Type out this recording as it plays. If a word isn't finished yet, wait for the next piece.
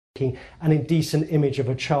trafficking and indecent image of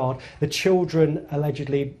a child. The children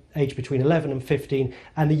allegedly aged between 11 and 15,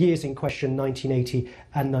 and the years in question 1980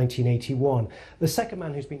 and 1981. The second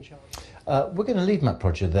man who's been charged... We're going to leave Matt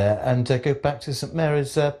Prodger there and go back to St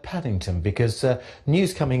Mary's Paddington, because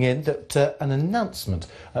news coming in that an announcement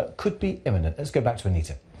could be imminent. Let's go back to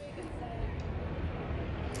Anita.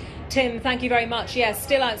 Tim, thank you very much. Yes,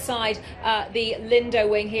 still outside the Lindo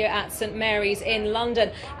wing here at St Mary's in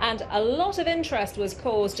London. And a lot of interest was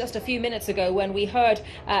caused just a few minutes ago when we heard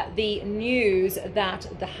the news that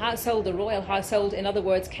the household, the royal household, in other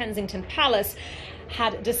words, Kensington Palace,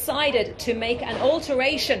 had decided to make an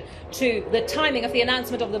alteration to the timing of the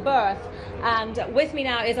announcement of the birth. And with me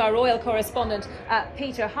now is our royal correspondent,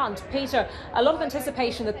 Peter Hunt. Peter, a lot of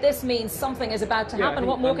anticipation that this means something is about to happen.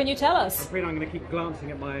 What more can you tell us? I'm afraid I'm going to keep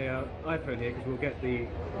glancing at my iPhone here, because we'll get the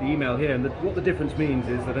email here. And what the difference means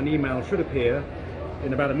is that an email should appear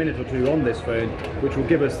in about a minute or two on this phone, which will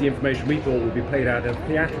give us the information we thought would be played out in a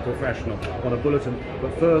theatrical fashion on a bulletin.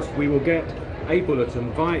 But first, we will get a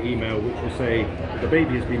bulletin via email which will say the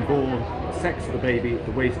baby has been born, the sex of the baby,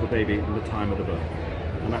 the weight of the baby, and the time of the birth.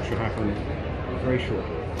 And that should happen very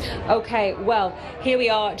shortly. OK, well, here we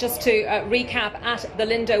are, just to recap at the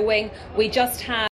Lindo wing. We just had